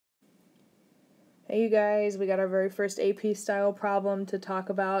Hey you guys, we got our very first AP style problem to talk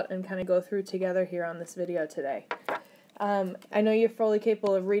about and kind of go through together here on this video today. I know you're fully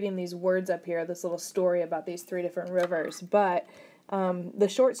capable of reading these words up here, this little story about these three different rivers, but the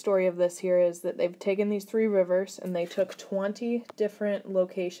short story of this here is that they've taken these three rivers and they took 20 different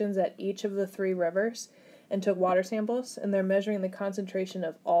locations at each of the three rivers and took water samples, and they're measuring the concentration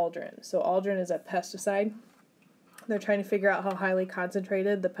of aldrin. So aldrin is a pesticide. They're trying to figure out how highly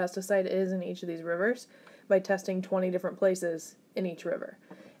concentrated the pesticide is in each of these rivers by testing 20 different places in each river.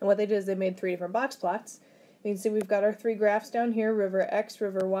 And what they did is they made three different box plots. You can see we've got our three graphs down here, river X,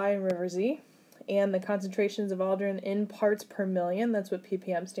 river Y, and river Z, and the concentrations of aldrin in parts per million. That's what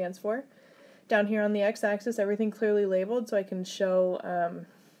ppm stands for. Down here on the x-axis, everything clearly labeled so I can show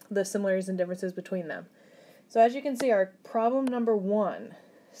the similarities and differences between them. So as you can see, our problem number 1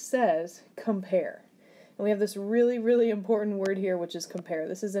 says compare. And we have this really, really important word here, which is compare.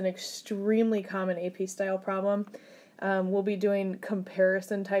 This is an extremely common AP style problem. We'll be doing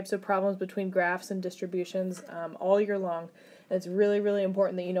comparison types of problems between graphs and distributions all year long. And it's really, really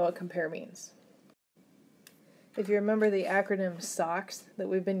important that you know what compare means. If you remember the acronym SOX that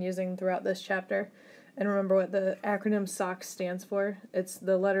we've been using throughout this chapter, and remember what the acronym SOX stands for, it's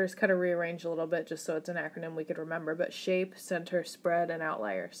the letters kind of rearranged a little bit just so it's an acronym we could remember, but shape, center, spread, and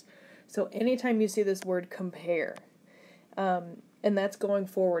outliers. So anytime you see this word compare, and that's going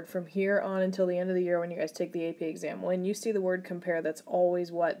forward from here on until the end of the year when you guys take the AP exam, when you see the word compare, that's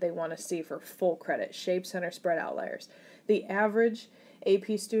always what they want to see for full credit: shape, center, spread, outliers. The average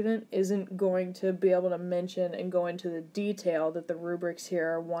AP student isn't going to be able to mention and go into the detail that the rubrics here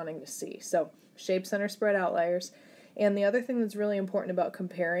are wanting to see. So shape, center, spread, outliers. And the other thing that's really important about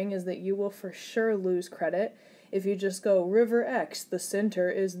comparing is that you will for sure lose credit if you just go river X, the center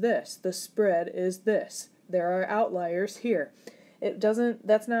is this, the spread is this, there are outliers here.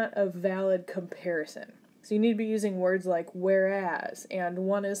 That's not a valid comparison. So you need to be using words like whereas, and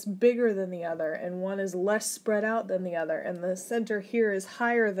one is bigger than the other, and one is less spread out than the other, and the center here is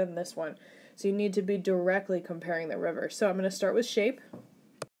higher than this one. So you need to be directly comparing the rivers. So I'm going to start with shape.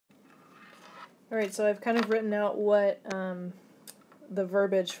 Alright, so I've kind of written out what the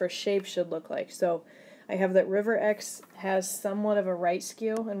verbiage for shape should look like. So I have that river X has somewhat of a right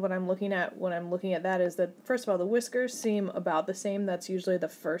skew, and what I'm looking at when I'm looking at that is that, first of all, the whiskers seem about the same. That's usually the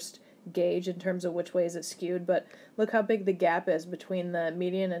first gauge in terms of which way is it skewed, but look how big the gap is between the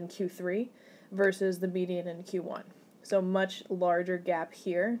median in Q3 versus the median in Q1. So much larger gap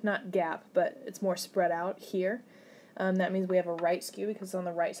here, not gap, but it's more spread out here. That means we have a right skew because it's on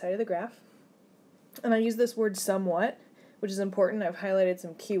the right side of the graph. And I use this word somewhat, which is important. I've highlighted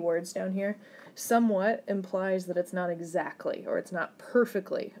some keywords down here. Somewhat implies that it's not exactly, or it's not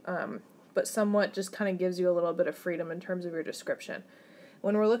perfectly, but somewhat just kind of gives you a little bit of freedom in terms of your description.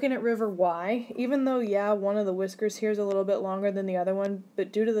 When we're looking at river Y, even though, yeah, one of the whiskers here is a little bit longer than the other one,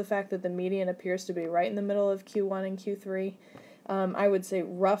 but due to the fact that the median appears to be right in the middle of Q1 and Q3, I would say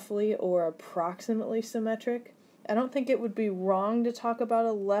roughly or approximately symmetric. I don't think it would be wrong to talk about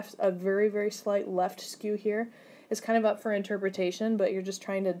a very, very slight left skew here. It's kind of up for interpretation, but you're just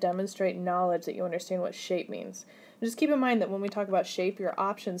trying to demonstrate knowledge that you understand what shape means. And just keep in mind that when we talk about shape, your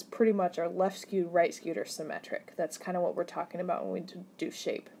options pretty much are left skewed, right skewed, or symmetric. That's kind of what we're talking about when we do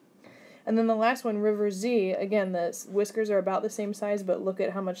shape. And then the last one, river Z, again, the whiskers are about the same size, but look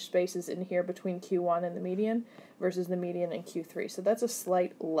at how much space is in here between Q1 and the median versus the median and Q3. So that's a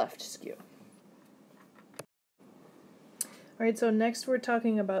slight left skew. Alright, so next we're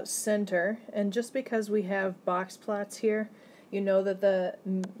talking about center, and just because we have box plots here, you know that the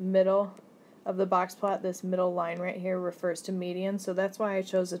middle of the box plot, this middle line right here, refers to median, so that's why I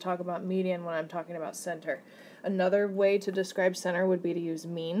chose to talk about median when I'm talking about center. Another way to describe center would be to use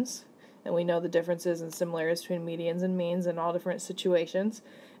means, and we know the differences and similarities between medians and means in all different situations.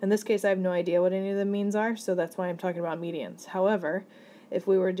 In this case, I have no idea what any of the means are, so that's why I'm talking about medians. However, if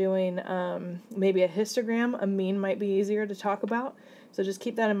we were doing maybe a histogram, a mean might be easier to talk about. So just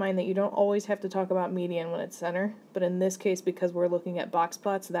keep that in mind that you don't always have to talk about median when it's center. But in this case, because we're looking at box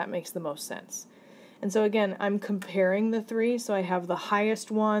plots, that makes the most sense. And so again, I'm comparing the three. So I have the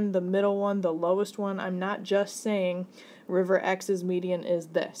highest one, the middle one, the lowest one. I'm not just saying river X's median is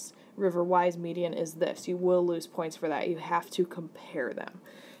this. River Y's median is this. You will lose points for that. You have to compare them.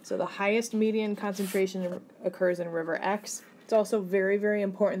 So the highest median concentration occurs in river X. It's also very, very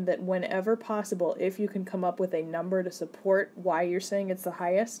important that whenever possible, if you can come up with a number to support why you're saying it's the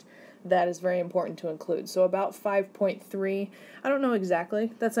highest, that is very important to include. So about 5.3, I don't know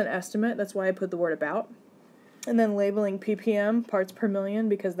exactly, that's an estimate, that's why I put the word about. And then labeling ppm, parts per million,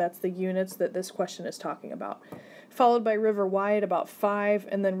 because that's the units that this question is talking about. followed by River Y at about 5,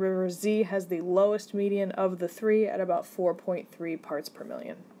 and then River Z has the lowest median of the three at about 4.3 parts per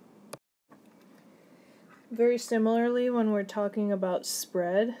million. Very similarly, when we're talking about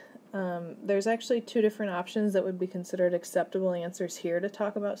spread, there's actually two different options that would be considered acceptable answers here to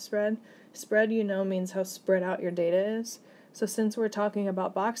talk about spread. Spread, means how spread out your data is. So since we're talking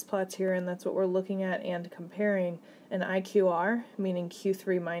about box plots here, and that's what we're looking at and comparing, an IQR, meaning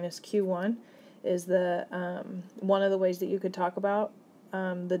Q3 minus Q1, is the one of the ways that you could talk about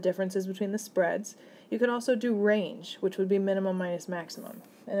the differences between the spreads. You could also do range, which would be minimum minus maximum.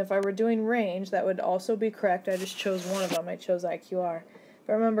 And if I were doing range, that would also be correct. I just chose one of them. I chose IQR.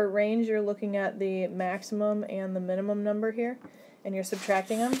 But remember, range, you're looking at the maximum and the minimum number here, and you're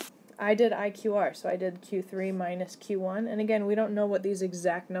subtracting them. I did IQR, so I did Q3 minus Q1. And again, we don't know what these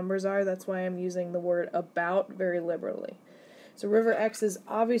exact numbers are. That's why I'm using the word about very liberally. So River X is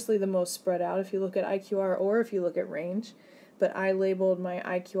obviously the most spread out if you look at IQR or if you look at range. But I labeled my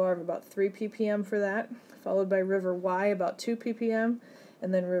IQR of about 3 ppm for that, followed by River Y about 2 ppm,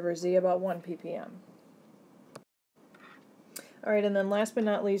 and then River Z about 1 ppm. Alright, and then last but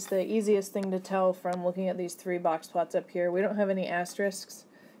not least, the easiest thing to tell from looking at these three box plots up here, we don't have any asterisks.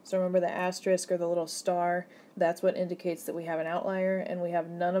 So remember, the asterisk or the little star, that's what indicates that we have an outlier, and we have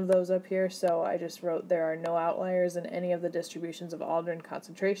none of those up here, so I just wrote there are no outliers in any of the distributions of Aldrin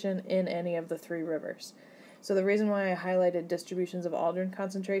concentration in any of the three rivers. So the reason why I highlighted distributions of Aldrin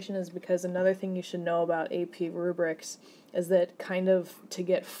concentration is because another thing you should know about AP rubrics is that kind of to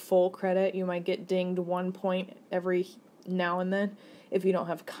get full credit, you might get dinged 1 point every now and then if you don't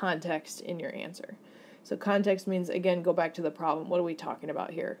have context in your answer. So context means, again, go back to the problem. What are we talking about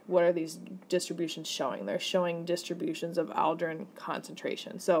here? What are these distributions showing? They're showing distributions of Aldrin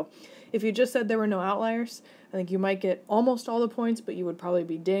concentration. So if you just said there were no outliers, I think you might get almost all the points, but you would probably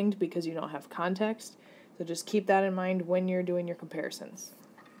be dinged because you don't have context. So just keep that in mind when you're doing your comparisons.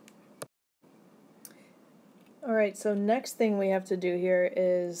 Alright, so next thing we have to do here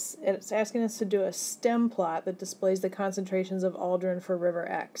is it's asking us to do a stem plot that displays the concentrations of Aldrin for River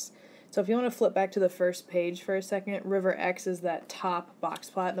X. So if you want to flip back to the first page for a second, River X is that top box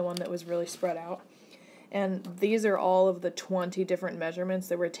plot, the one that was really spread out. And these are all of the 20 different measurements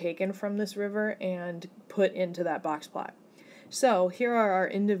that were taken from this river and put into that box plot. So here are our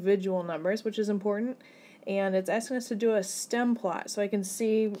individual numbers, which is important, and it's asking us to do a stem plot. So I can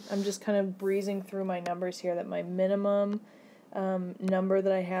see, I'm just kind of breezing through my numbers here, that my minimum number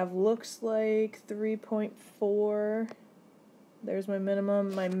that I have looks like 3.4. There's my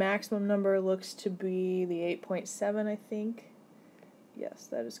minimum. My maximum number looks to be the 8.7, I think. Yes,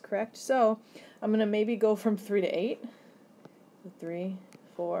 that is correct. So I'm going to maybe go from 3 to 8. So 3,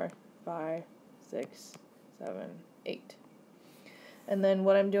 4, 5, 6, 7, 8. And then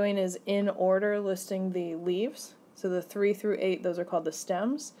what I'm doing is in order listing the leaves. So the 3 through 8, those are called the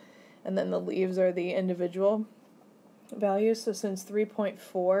stems. And then the leaves are the individual values. So since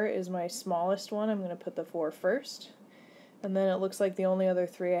 3.4 is my smallest one, I'm going to put the 4 first. And then it looks like the only other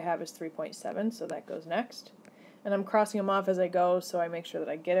 3 I have is 3.7, so that goes next. And I'm crossing them off as I go, so I make sure that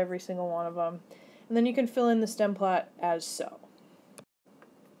I get every single one of them. And then you can fill in the stem plot as so.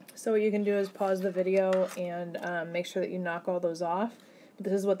 So what you can do is pause the video and make sure that you knock all those off.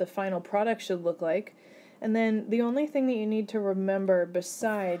 This is what the final product should look like. And then the only thing that you need to remember,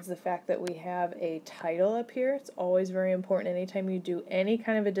 besides the fact that we have a title up here, it's always very important anytime you do any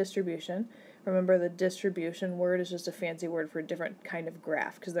kind of a distribution. Remember, the distribution word is just a fancy word for a different kind of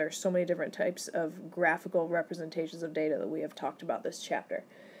graph, because there are so many different types of graphical representations of data that we have talked about this chapter.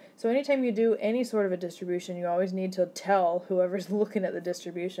 So anytime you do any sort of a distribution, you always need to tell whoever's looking at the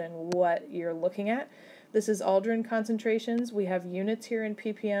distribution what you're looking at. This is Aldrin concentrations. We have units here in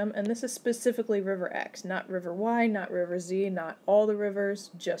ppm, and this is specifically River X, not River Y, not River Z, not all the rivers,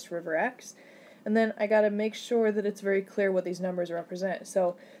 just River X. And then I got to make sure that it's very clear what these numbers represent.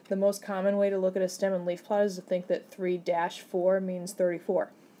 So the most common way to look at a stem and leaf plot is to think that 3-4 means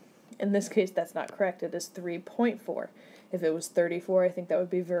 34. In this case, that's not correct. It is 3.4. If it was 34, I think that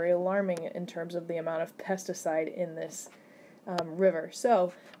would be very alarming in terms of the amount of pesticide in this river.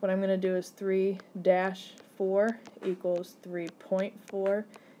 So what I'm going to do is 3-4 equals 3.4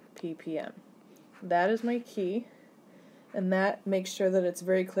 ppm. That is my key. And that makes sure that it's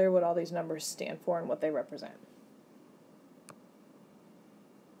very clear what all these numbers stand for and what they represent.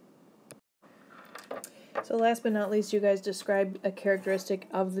 So last but not least, you guys describe a characteristic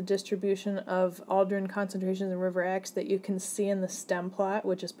of the distribution of Aldrin concentrations in River X that you can see in the stem plot,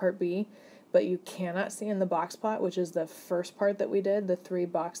 which is part B, but you cannot see in the box plot, which is the first part that we did, the 3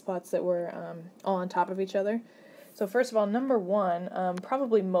 box plots that were all on top of each other. So first of all, number 1,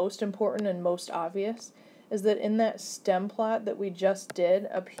 probably most important and most obvious, is that in that stem plot that we just did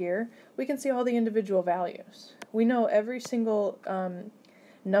up here, we can see all the individual values. We know every single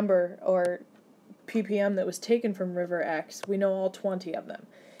number or ppm that was taken from river X. We know all 20 of them.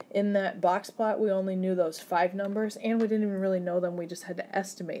 In that box plot, we only knew those 5 numbers, and we didn't even really know them. We just had to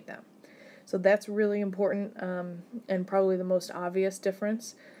estimate them. So that's really important and probably the most obvious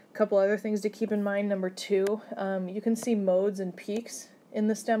difference. A couple other things to keep in mind. Number 2, you can see modes and peaks in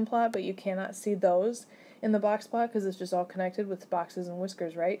the stem plot, but you cannot see those in the box plot because it's just all connected with boxes and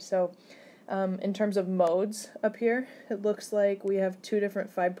whiskers, right? So in terms of modes up here, it looks like we have 2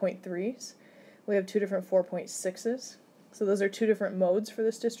 different 5.3s. We have 2 different 4.6s. So those are 2 different modes for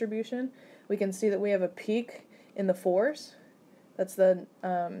this distribution. We can see that we have a peak in the 4s. That's the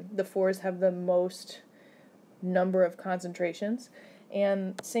 4s have the most number of concentrations.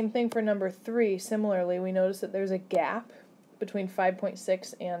 And same thing for number 3. Similarly, we notice that there's a gap between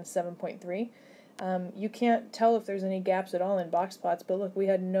 5.6 and 7.3. You can't tell if there's any gaps at all in box plots, but look, we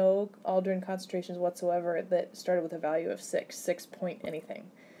had no aldrin concentrations whatsoever that started with a value of 6 point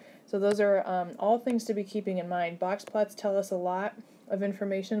anything. So those are all things to be keeping in mind. Box plots tell us a lot of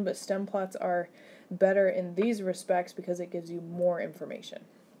information, but stem plots are better in these respects because it gives you more information.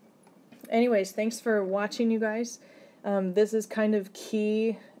 Anyways, thanks for watching, you guys. This is kind of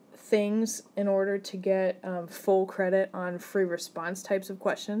key things in order to get full credit on free response types of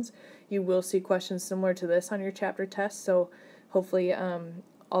questions. You will see questions similar to this on your chapter test, so hopefully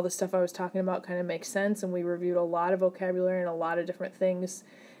all the stuff I was talking about kind of makes sense, and we reviewed a lot of vocabulary and a lot of different things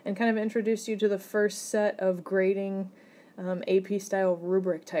and kind of introduced you to the first set of grading AP style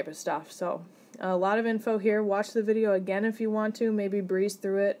rubric type of stuff. So a lot of info here. Watch the video again if you want to, maybe breeze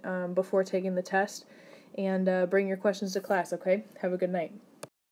through it before taking the test, and bring your questions to class, okay? Have a good night.